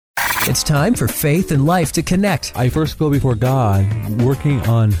It's time for Faith and Life to connect. I first go before God, working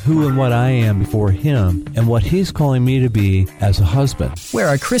on who and what I am before Him and what He's calling me to be as a husband. Where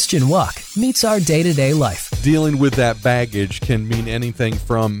our Christian walk meets our day-to-day life. Dealing with that baggage can mean anything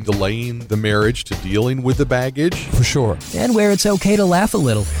from delaying the marriage to dealing with the baggage. For sure. And where it's okay to laugh a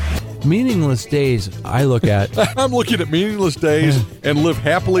little. Meaningless days I look at. I'm looking at meaningless days and live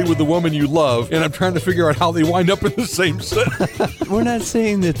happily with the woman you love, and I'm trying to figure out how they wind up in the same sentence. We're not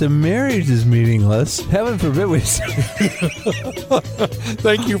saying that the marriage is meaningless. Heaven forbid we say.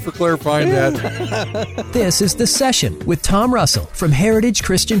 Thank you for clarifying that. This is The Session with Tom Russell from Heritage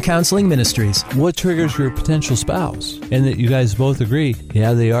Christian Counseling Ministries. What triggers your potential spouse? And that you guys both agree,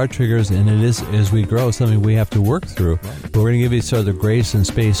 yeah, they are triggers, and it is, as we grow, something we have to work through. But we're going to give each other grace and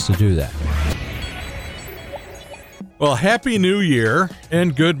space to do that. Well, Happy New Year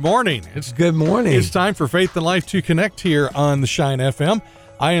and good morning. Good morning. It's time for Faith and Life to connect here on the Shine FM.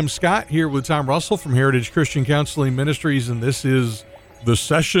 I am Scott here with Tom Russell from Heritage Christian Counseling Ministries, and this is The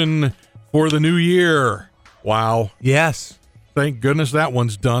Session for the New Year. Wow. Yes. Thank goodness that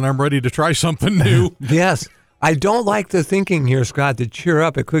one's done. I'm ready to try something new. Yes. I don't like the thinking here, Scott, to cheer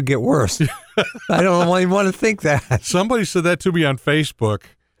up. It could get worse. I don't even want to think that. Somebody said that to me on Facebook.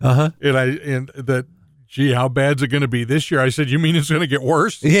 Uh-huh. And that, gee, how bad's it going to be this year? I said, you mean it's going to get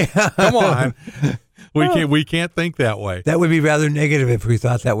worse? Yeah. Come on. We can't think that way. That would be rather negative if we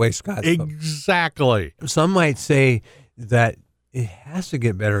thought that way, Scott. Exactly. Some might say that it has to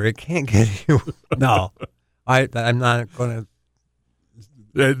get better. It can't get any worse. No. I'm not going to.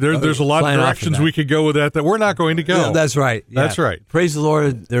 There's a lot of directions we could go with that we're not going to go. Yeah, that's right. Yeah. That's right. Praise the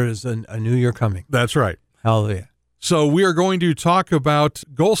Lord. There is a new year coming. That's right. Hallelujah. So we are going to talk about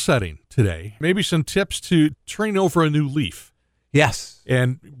goal setting today. Maybe some tips to turning over a new leaf. Yes.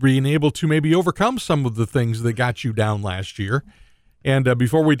 And being able to maybe overcome some of the things that got you down last year. And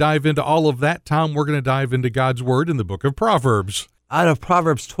before we dive into all of that, Tom, we're going to dive into God's Word in the book of Proverbs. Out of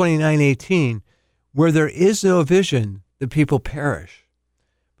Proverbs 29:18, where there is no vision, the people perish.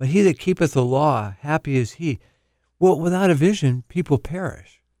 But he that keepeth the law, happy is he. Well, without a vision, people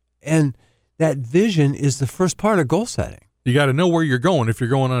perish. And that vision is the first part of goal setting. You got to know where you're going if you're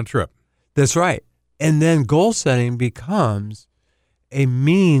going on a trip. That's right. And then goal setting becomes a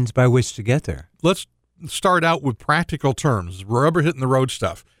means by which to get there. Let's start out with practical terms, rubber hitting the road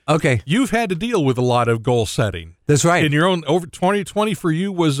stuff. Okay. You've had to deal with a lot of goal setting. That's right. In your own, over 2020 for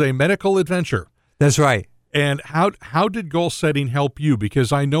you was a medical adventure. That's right. And how did goal setting help you?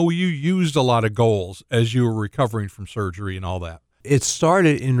 Because I know you used a lot of goals as you were recovering from surgery and all that. It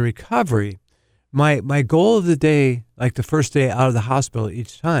started in recovery. My goal of the day, like the first day out of the hospital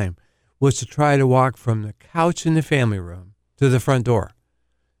each time, was to try to walk from the couch in the family room to the front door.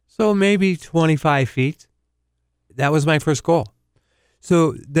 So maybe 25 feet. That was my first goal.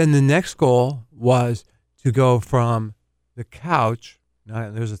 So then the next goal was to go from the couch.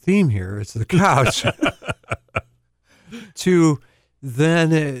 Now, there's a theme here. It's the couch. To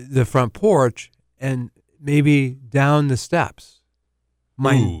then the front porch and maybe down the steps.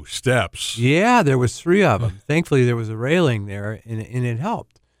 Ooh, steps. Yeah, there was 3 of them. Thankfully, there was a railing there, and it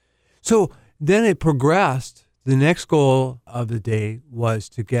helped. So then it progressed. The next goal of the day was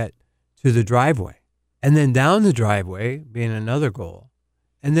to get to the driveway, and then down the driveway being another goal,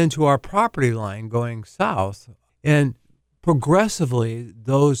 and then to our property line going south. And progressively,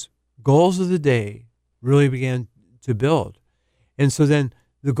 those goals of the day really began to build. And so then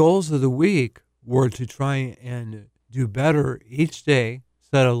the goals of the week were to try and do better each day,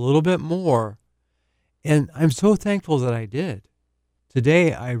 set a little bit more. And I'm so thankful that I did.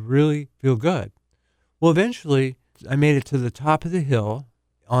 Today, I really feel good. Well, eventually, I made it to the top of the hill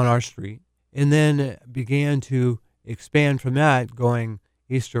on our street and then began to expand from that, going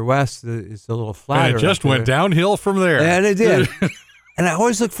east or west. It's a little flatter. And it just went downhill from there. And it did. And I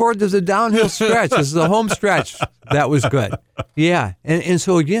always look forward to the downhill stretch. This is the home stretch. That was good. Yeah. And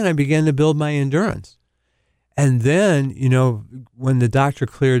so, again, I began to build my endurance. And then, when the doctor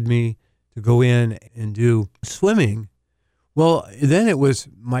cleared me to go in and do swimming, well, then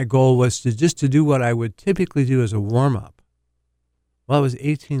my goal was to do what I would typically do as a warm-up. Well, it was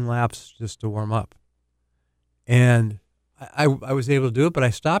 18 laps just to warm up. And I was able to do it, but I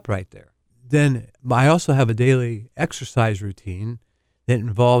stopped right there. Then I also have a daily exercise routine that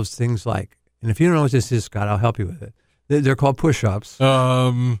involves things like, and if you don't know what this is, Scott, I'll help you with it. They're called push-ups.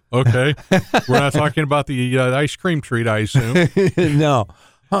 Okay. We're not talking about the ice cream treat, I assume. No.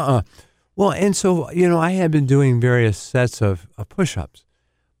 Well, and so, I had been doing various sets of push-ups,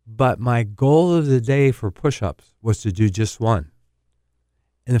 but my goal of the day for push-ups was to do just one.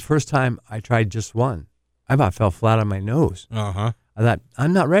 And the first time I tried just one, I about fell flat on my nose. Uh-huh. I thought,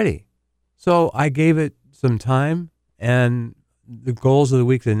 I'm not ready. So I gave it some time, and the goals of the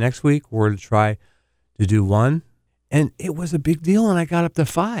week, the next week, were to try to do 1. And it was a big deal, and I got up to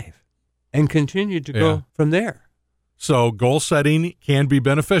 5 and continued to go from there. So goal setting can be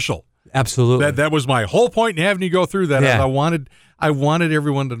beneficial. Absolutely. That was my whole point in having you go through that. Yeah. I wanted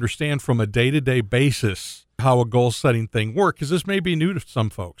everyone to understand from a day-to-day basis how a goal setting thing works, because this may be new to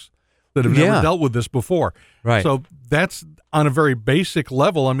some folks that have never dealt with this before. Right. So that's on a very basic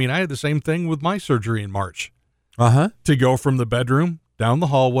level. I mean, I had the same thing with my surgery in March. To go from the bedroom down the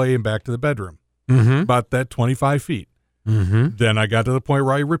hallway and back to the bedroom. About that 25 feet. Then I got to the point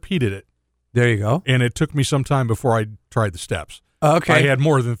where I repeated it. There you go. And it took me some time before I tried the steps. Okay. I had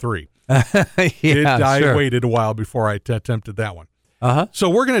more than 3. I waited a while before I attempted that one. So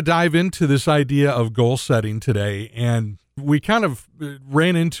we're going to dive into this idea of goal setting today. And we kind of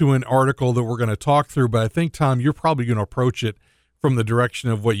ran into an article that we're going to talk through, but I think, Tom, you're probably going to approach it from the direction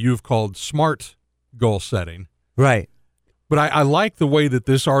of what you've called SMART goal setting. Right. But I like the way that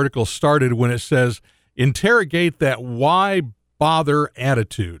this article started when it says, interrogate that why bother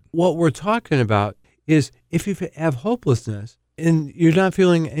attitude. What we're talking about is if you have hopelessness and you're not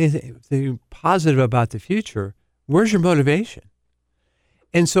feeling anything positive about the future, where's your motivation?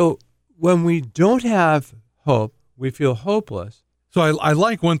 And so when we don't have hope, we feel hopeless. So I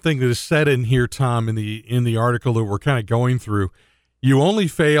like one thing that is said in here, Tom, in the article that we're kind of going through. You only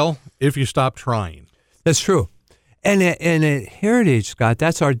fail if you stop trying. That's true. And at Heritage, Scott,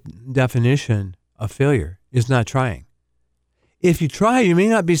 that's our definition of failure, is not trying. If you try, you may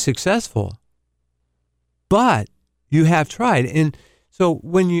not be successful, but you have tried. And so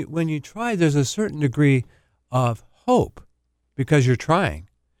when you try, there's a certain degree of hope because you're trying,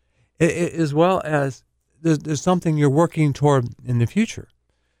 as well as there's something you're working toward in the future.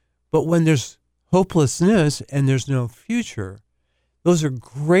 But when there's hopelessness and there's no future, those are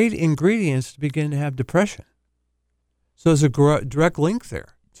great ingredients to begin to have depression. So there's a direct link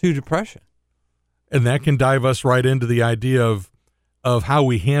there to depression. And that can dive us right into the idea of how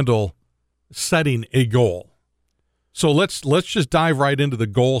we handle setting a goal. So let's just dive right into the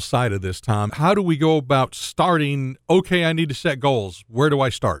goal side of this, Tom. How do we go about starting, okay, I need to set goals. Where do I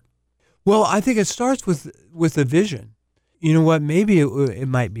start? Well, I think it starts with a vision. You know what? Maybe it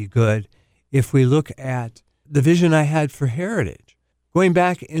might be good if we look at the vision I had for Heritage. Going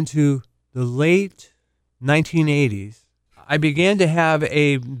back into the late 1980s, I began to have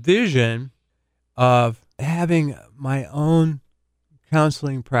a vision of having my own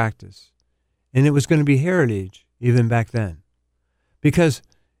counseling practice. And it was going to be Heritage even back then. Because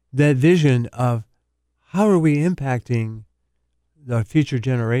that vision of how are we impacting the future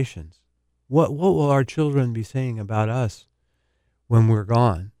generations? What will our children be saying about us when we're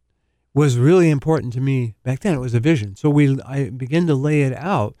gone? Was really important to me back then. It was a vision. So I began to lay it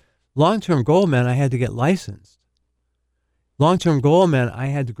out. Long-term goal meant I had to get licensed. Long-term goal meant I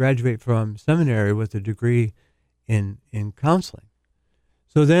had to graduate from seminary with a degree in counseling.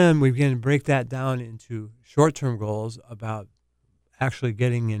 So then we began to break that down into short-term goals about actually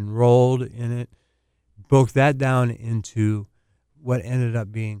getting enrolled in it, broke that down into what ended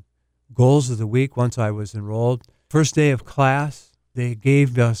up being goals of the week once I was enrolled. First day of class, they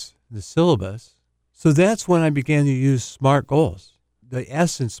gave us the syllabus. So that's when I began to use SMART goals. The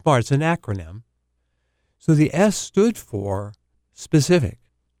S in SMART's an acronym. So the S stood for specific.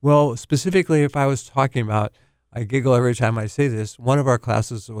 Well, specifically, if I was talking about, I giggle every time I say this, one of our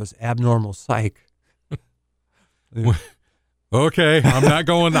classes was abnormal psych. Okay, not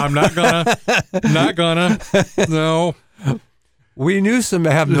gonna. No. We knew some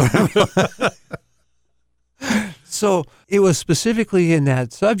abnormal. So it was specifically in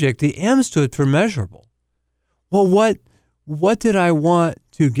that subject. The M stood for measurable. Well, what did I want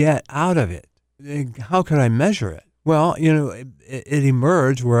to get out of it? How could I measure it? Well, it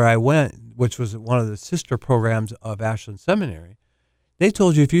emerged where I went, which was one of the sister programs of Ashland Seminary. They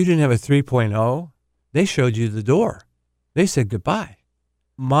told you if you didn't have a 3.0, they showed you the door. They said goodbye.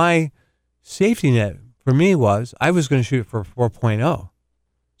 My safety net for me was I was going to shoot for 4.0.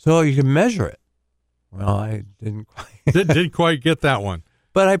 So you can measure it. Well, I didn't quite. Didn't quite get that one.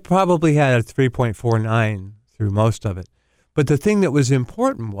 But I probably had a 3.49 through most of it. But the thing that was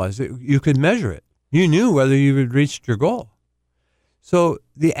important was that you could measure it. You knew whether you had reached your goal. So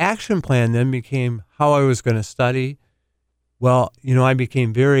the action plan then became how I was going to study. Well, I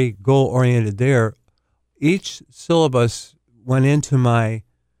became very goal-oriented there. Each syllabus went into my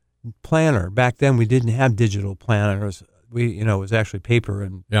planner. Back then, we didn't have digital planners. It was actually paper.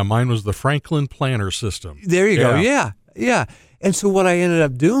 Yeah, mine was the Franklin Planner system. There you go. Yeah. And so what I ended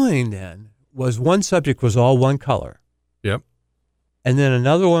up doing then was one subject was all one color. Yep. And then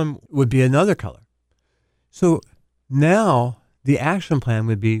another one would be another color. So now the action plan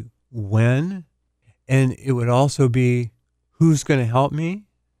would be when, and it would also be who's going to help me,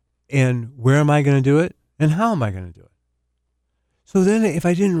 and where am I going to do it, and how am I going to do it. So then if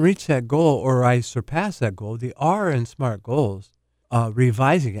I didn't reach that goal or I surpassed that goal, the R in SMART goals,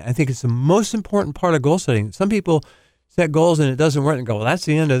 revising it. I think it's the most important part of goal setting. Some people set goals and it doesn't work and go, well, that's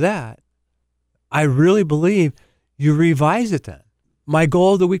the end of that. I really believe you revise it then. My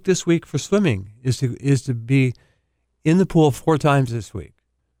goal of the week this week for swimming is to be in the pool 4 times this week.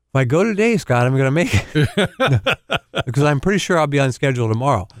 If I go today, Scott, I'm going to make it because I'm pretty sure I'll be on schedule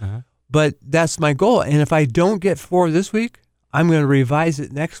tomorrow. Uh-huh. But that's my goal. And if I don't get 4 this week, I'm going to revise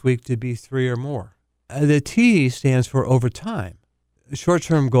it next week to be 3 or more. The T stands for over time.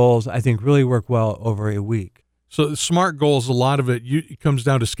 Short-term goals, I think, really work well over a week. So SMART goals, a lot of it comes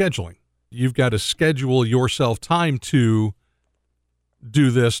down to scheduling. You've got to schedule yourself time to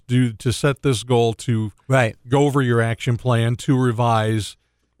do this, to set this goal, to go over your action plan, to revise,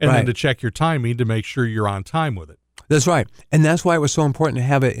 and then to check your timing to make sure you're on time with it. That's right. And that's why it was so important to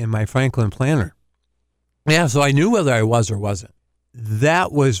have it in my Franklin planner. Yeah, so I knew whether I was or wasn't.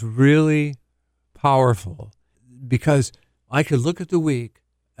 That was really powerful because I could look at the week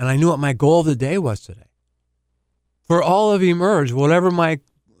and I knew what my goal of the day was today. For all of Emerge, whatever my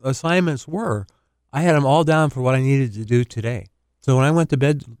assignments were, I had them all down for what I needed to do today. So when I went to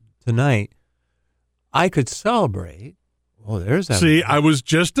bed tonight, I could celebrate. Oh, there's that. See, I was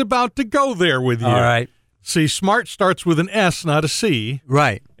just about to go there with you. All right. See, SMART starts with an S, not a C.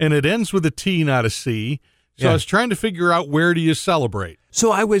 Right. And it ends with a T, not a C. So I was trying to figure out, where do you celebrate?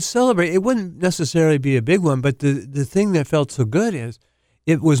 So I would celebrate. It wouldn't necessarily be a big one, but the thing that felt so good is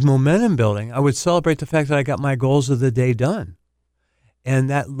it was momentum building. I would celebrate the fact that I got my goals of the day done. And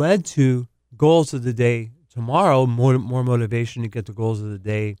that led to goals of the day tomorrow, more motivation to get the goals of the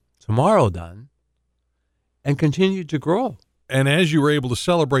day tomorrow done, and continue to grow. And as you were able to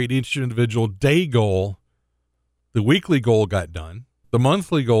celebrate each individual day goal, the weekly goal got done, the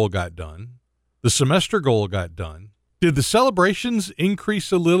monthly goal got done, the semester goal got done. Did the celebrations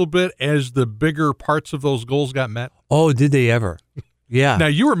increase a little bit as the bigger parts of those goals got met? Oh, did they ever? Yeah. Now,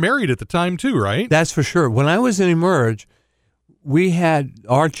 you were married at the time too, right? That's for sure. When I was in Emerge, we had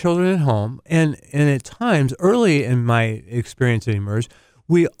our children at home, and at times, early in my experience at Emerge,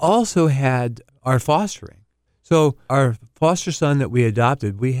 we also had our fostering. So our foster son that we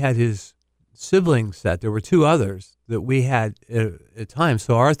adopted, we had his sibling set. There were 2 others that we had at times.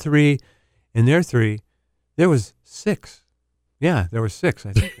 So our 3 and their 3, there was 6. Yeah, there were 6,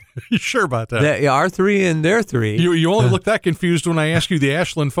 I think. You sure about that? Our 3 and their 3. You only look that confused when I ask you the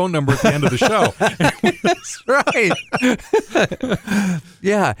Ashland phone number at the end of the show. That's right.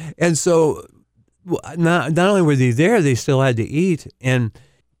 Yeah, and so not only were they there, they still had to eat. And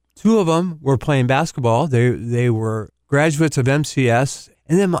 2 of them were playing basketball. They were graduates of MCS.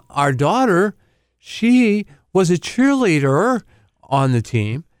 And then our daughter, she was a cheerleader on the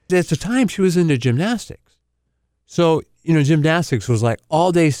team. At the time, she was into gymnastics. So, gymnastics was like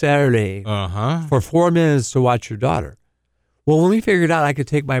all day Saturday for 4 minutes to watch your daughter. Well, when we figured out I could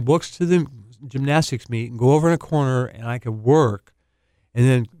take my books to the gymnastics meet and go over in a corner and I could work, and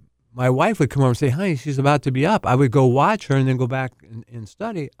then my wife would come over and say, honey, she's about to be up. I would go watch her and then go back and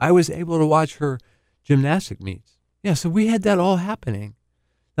study. I was able to watch her gymnastic meets. Yeah, so we had that all happening.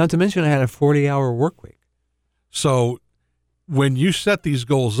 Not to mention I had a 40-hour work week. So when you set these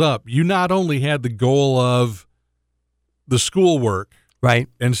goals up, you not only had the goal of the schoolwork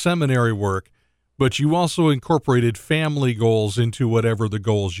and seminary work, but you also incorporated family goals into whatever the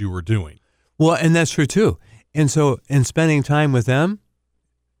goals you were doing. Well, and that's true too. And so in spending time with them,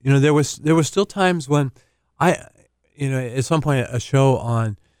 there was still times when at some point a show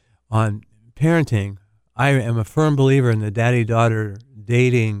on parenting, I am a firm believer in the daddy-daughter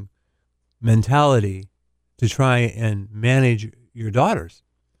dating mentality to try and manage your daughters.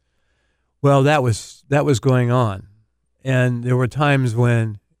 Well, that was going on. And there were times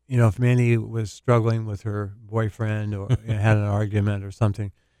when, if Mandy was struggling with her boyfriend or had an argument or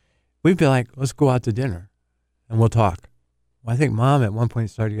something, we'd be like, let's go out to dinner and we'll talk. Well, I think Mom at one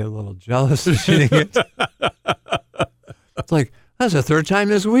point started to get a little jealous of she didn't get. It's like, that's the 3rd time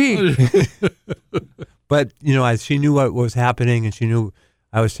this week. But, she knew what was happening and she knew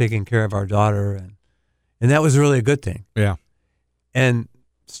I was taking care of our daughter. And that was really a good thing. Yeah. And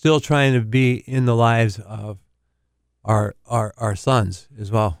still trying to be in the lives of our sons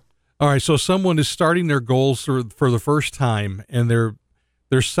as well. All right, so someone is starting their goals for the first time, and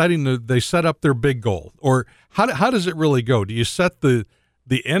they set up their big goal. Or how does it really go? Do you set the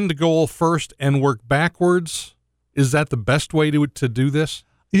end goal first and work backwards, Is that the best way to do this?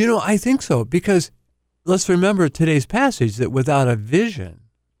 I think so, because let's remember today's passage that without a vision,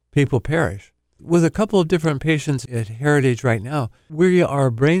 people perish. With a couple of different patients at Heritage right now, we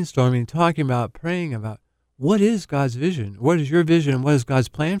are brainstorming, talking about, praying about what is God's vision? What is your vision? And what is God's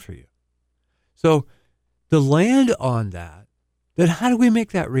plan for you? So to land on that, then how do we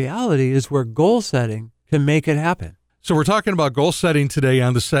make that reality is where goal setting can make it happen. So we're talking about goal setting today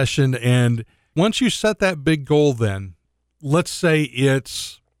on the session. And once you set that big goal, then let's say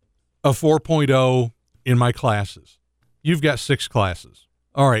it's a 4.0 in my classes. You've got 6 classes.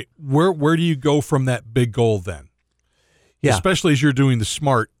 All right. Where do you go from that big goal then? Yeah. Especially as you're doing the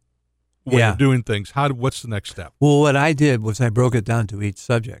smart way of doing things. What's the next step? Well, what I did was I broke it down to each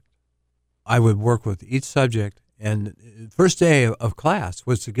subject. I would work with each subject, and the first day of class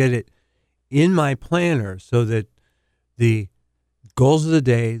was to get it in my planner so that the goals of the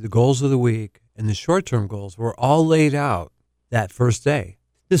day, the goals of the week, and the short-term goals were all laid out that first day.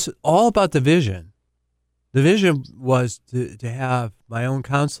 This is all about the vision. The vision was to have my own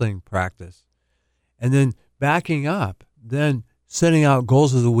counseling practice, and then backing up, then setting out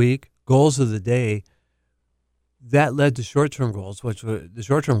goals of the week, goals of the day. That led to short-term goals, which were, the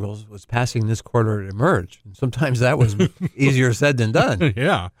short-term goals was passing this quarter at Emerge. And sometimes that was easier said than done.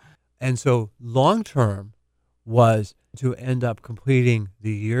 Yeah. And so long-term was to end up completing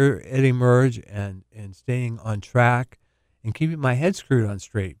the year at Emerge and staying on track and keeping my head screwed on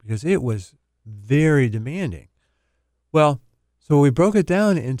straight because it was very demanding. Well, so we broke it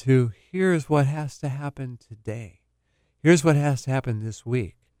down into here's what has to happen today. Here's what has to happen this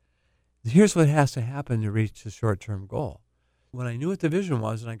week. Here's what has to happen to reach the short-term goal. When I knew what the vision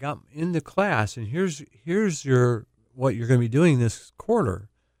was and I got into class and here's what you're going to be doing this quarter,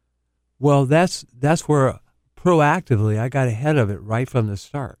 well, that's where proactively I got ahead of it right from the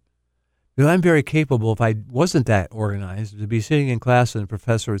start. Because I'm very capable, if I wasn't that organized, to be sitting in class and the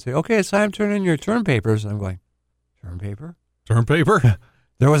professor would say, okay, it's time to turn in your term papers. And I'm going, term paper? Term paper?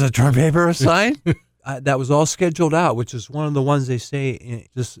 There was a term paper assigned? That was all scheduled out, which is one of the ones they say in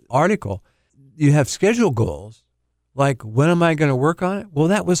this article. You have scheduled goals, like when am I going to work on it? Well,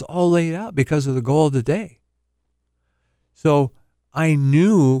 that was all laid out because of the goal of the day. So I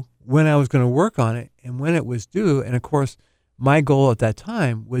knew when I was going to work on it and when it was due. And of course, my goal at that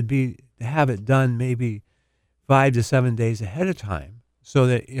time would be to have it done maybe 5 to 7 days ahead of time so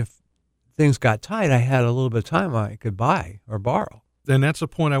that if things got tight, I had a little bit of time I could buy or borrow. And that's a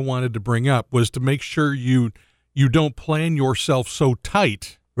point I wanted to bring up, was to make sure you don't plan yourself so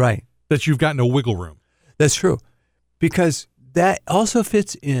tight right, that you've got no wiggle room. That's true. Because that also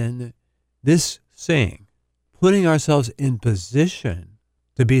fits in this saying, putting ourselves in position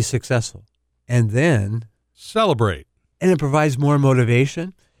to be successful and then celebrate. And it provides more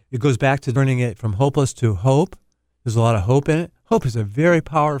motivation. It goes back to turning it from hopeless to hope. There's a lot of hope in it. Hope is a very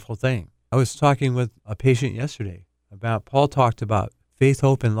powerful thing. I was talking with a patient yesterday about, Paul talked about faith,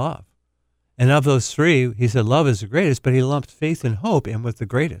 hope, and love. And of those three, he said love is the greatest, but he lumped faith and hope in with the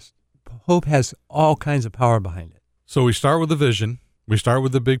greatest. Hope has all kinds of power behind it. So we start with the vision, we start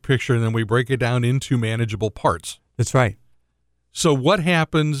with the big picture, and then we break it down into manageable parts. That's right. So what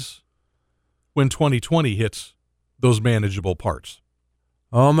happens when 2020 hits those manageable parts?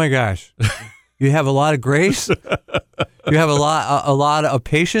 Oh my gosh. You have a lot of grace. You have a lot of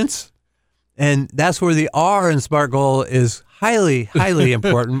patience. And that's where the R in SMART goal is highly, highly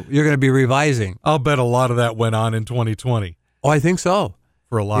important. You're going to be revising. I'll bet a lot of that went on in 2020. Oh, I think so.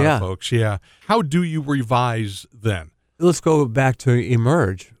 For a lot of folks, yeah. How do you revise then? Let's go back to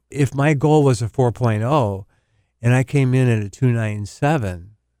Emerge. If my goal was a 4.0 and I came in at a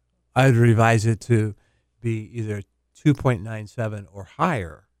 297, I'd revise it to be either 2.97 or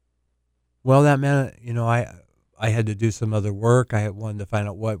higher. Well, that meant, I had to do some other work. I wanted to find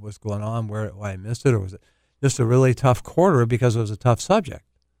out what was going on, why I missed it, or was it just a really tough quarter because it was a tough subject?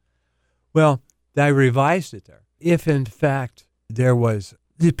 Well, I revised it there. If, in fact, there was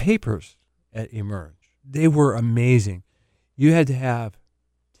the papers at Emerge, they were amazing. You had to have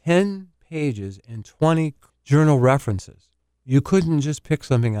 10 pages and 20 journal references. You couldn't just pick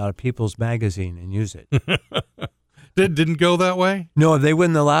something out of People's Magazine and use it. Didn't go that way? No, they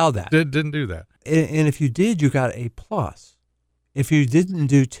wouldn't allow that. Didn't do that. And if you did, you got a plus. If you didn't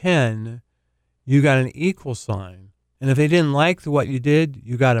do 10, you got an equal sign. And if they didn't like what you did,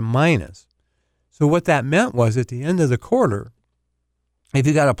 you got a minus. So what that meant was at the end of the quarter, if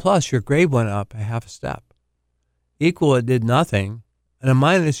you got a plus, your grade went up a half a step. Equal, it did nothing. And a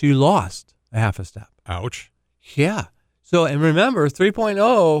minus, you lost a half a step. Ouch. Yeah. So, and remember,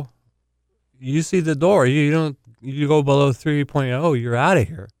 3.0, you see the door. You go below 3.0, you're out of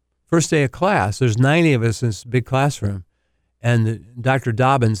here First day of class, there's 90 of us in this big classroom, and Dr.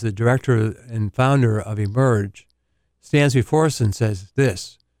 Dobbins, the director and founder of Emerge, stands before us and says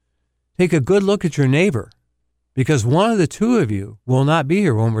this: take a good look at your neighbor, because one of the two of you will not be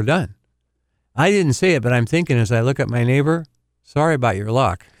here when we're done. I didn't say it, but I'm thinking as I look at my neighbor, sorry about your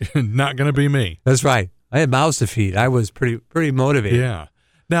luck. Not going to be me. That's right. I had mouths to feed. I was pretty motivated. Yeah.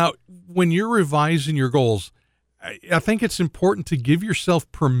 Now, when you're revising your goals, I think it's important to give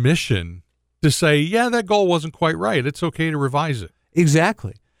yourself permission to say, yeah, that goal wasn't quite right. It's okay to revise it.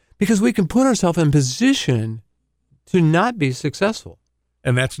 Exactly. Because we can put ourselves in position to not be successful.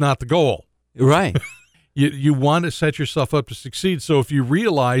 And that's not the goal. Right. You want to set yourself up to succeed. So if you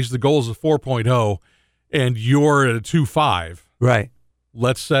realize the goal is a 4.0 and you're at a 2.5, right,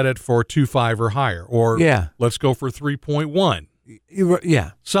 let's set it for 2.5 or higher. Or let's go for 3.1.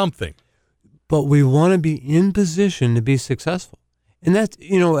 Yeah. Something. But we want to be in position to be successful. And that's,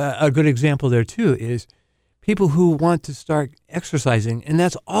 a good example there too is people who want to start exercising. And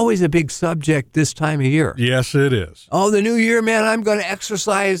that's always a big subject this time of year. Yes, it is. Oh, the new year, man, I'm going to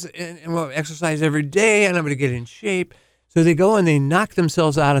exercise and I'm going to exercise every day and I'm going to get in shape. So they go and they knock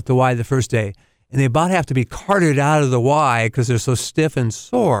themselves out at the Y the first day. And they about have to be carted out of the Y because they're so stiff and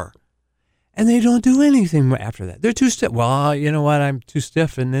sore. And they don't do anything after that. They're too stiff. Well, you know what? I'm too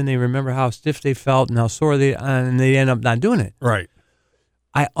stiff. And then they remember how stiff they felt and how sore and they end up not doing it. Right.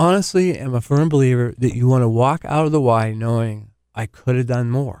 I honestly am a firm believer that you want to walk out of the Y knowing I could have done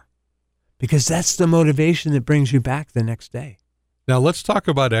more, because that's the motivation that brings you back the next day. Now, let's talk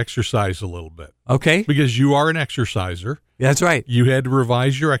about exercise a little bit. Okay. Because you are an exerciser. That's right. You had to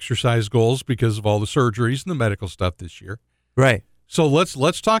revise your exercise goals because of all the surgeries and the medical stuff this year. Right. So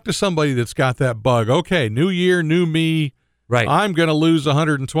let's talk to somebody that's got that bug. Okay, new year, new me. Right. I'm going to lose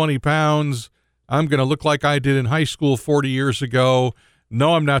 120 pounds. I'm going to look like I did in high school 40 years ago.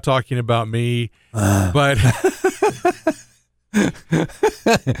 No, I'm not talking about me, but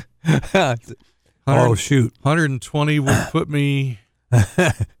oh, shoot. 120 would put me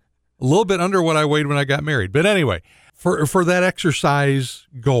a little bit under what I weighed when I got married. But anyway, for that exercise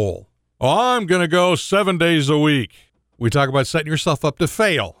goal, I'm going to go 7 days a week. We talk about setting yourself up to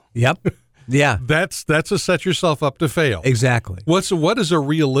fail. Yep. Yeah. That's a set yourself up to fail. Exactly. What is a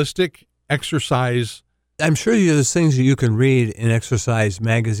realistic exercise? I'm sure there's things that you can read in exercise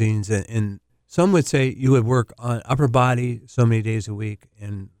magazines, and some would say you would work on upper body so many days a week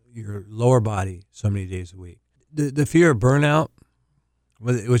and your lower body so many days a week. The fear of burnout,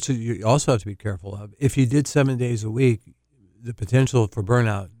 which you also have to be careful of, if you did 7 days a week, the potential for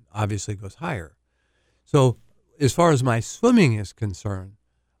burnout obviously goes higher. So as far as my swimming is concerned,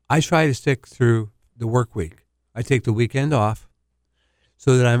 I try to stick through the work week. I take the weekend off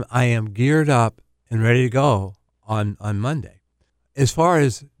so that I am geared up and ready to go on Monday. As far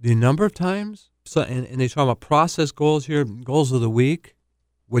as the number of times, and they talk about process goals here, goals of the week,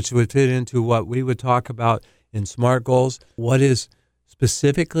 which would fit into what we would talk about in SMART goals. What is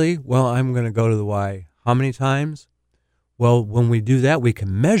specifically, well, I'm going to go to the Y. How many times? Well, when we do that, we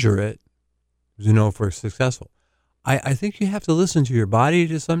can measure it to know if we're successful. I think you have to listen to your body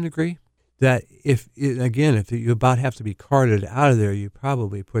to some degree. That if you about have to be carted out of there, you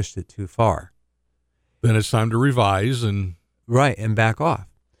probably pushed it too far. Then it's time to revise and back off.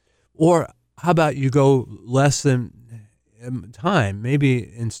 Or how about you go less than time?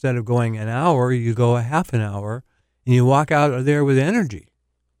 Maybe instead of going an hour, you go a half an hour, and you walk out of there with energy.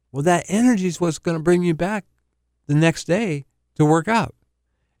 Well, that energy is what's going to bring you back the next day to work out,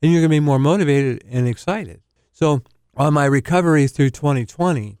 and you're going to be more motivated and excited. So on my recovery through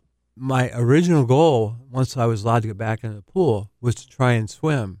 2020, my original goal, once I was allowed to get back in the pool, was to try and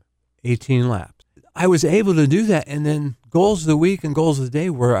swim 18 laps. I was able to do that, and then goals of the week and goals of the day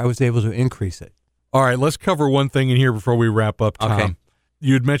where I was able to increase it. All right, let's cover one thing in here before we wrap up, Tom. Okay.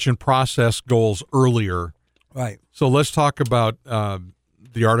 You had mentioned process goals earlier. Right. So let's talk about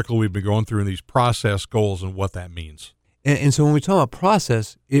the article we've been going through in these process goals and what that means. And so when we talk about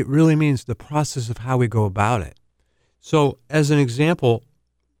process, it really means the process of how we go about it. So as an example,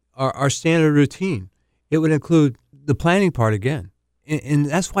 our standard routine, it would include the planning part again. And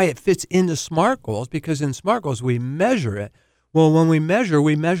that's why it fits into SMART goals, because in SMART goals, we measure it. Well, when we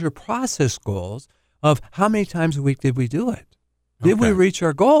measure process goals of how many times a week did we do it? Did we reach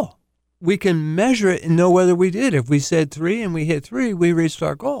our goal? We can measure it and know whether we did. If we said 3 and we hit 3, we reached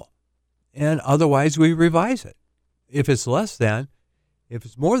our goal. And otherwise, we revise it. If it's less than, if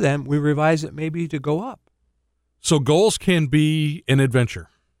it's more than, we revise it maybe to go up. So goals can be an adventure.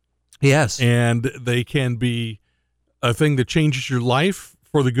 Yes. And they can be a thing that changes your life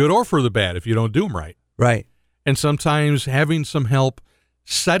for the good or for the bad if you don't do them right. Right. And sometimes having some help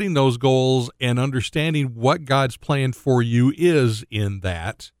setting those goals and understanding what God's plan for you is in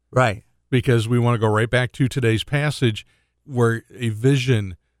that. Right. Because we want to go right back to today's passage where a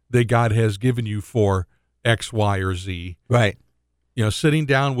vision that God has given you for X, Y, or Z. Right. Sitting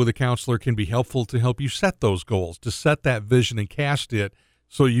down with a counselor can be helpful to help you set those goals, to set that vision and cast it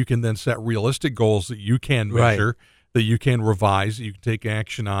so you can then set realistic goals that you can measure, that you can revise, that you can take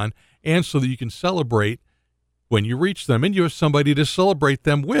action on, and so that you can celebrate when you reach them, and you have somebody to celebrate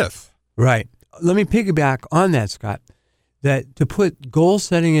them with. Right. Let me piggyback on that, Scott, that to put goal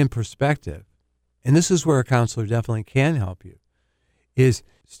setting in perspective, and this is where a counselor definitely can help you, is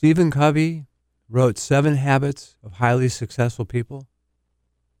Stephen Covey wrote 7 Habits of Highly Successful People.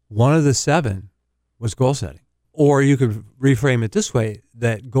 One of the 7 was goal setting. Or you could reframe it this way,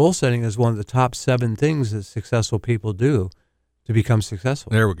 that goal setting is one of the top 7 things that successful people do to become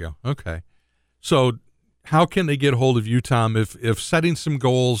successful. There we go. Okay. So how can they get hold of you, Tom, if setting some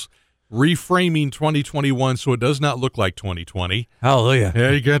goals, reframing 2021 so it does not look like 2020? Hallelujah.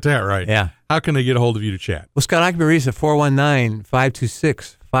 Yeah, you got that right. Yeah. How can they get a hold of you to chat? Well, Scott, I can be reached at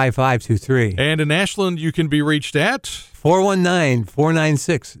 419-526-5523. And in Ashland, you can be reached at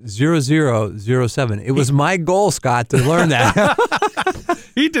 419-496-0007. It was my goal, Scott, to learn that.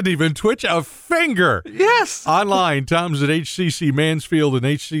 He didn't even twitch a finger. Yes. Online, Tom's at HCC Mansfield and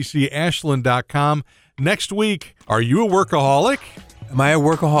HCCAshland.com. Next week, are you a workaholic? Am I a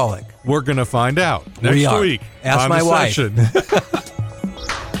workaholic? We're going to find out next We are. week. Ask on my The wife. Session.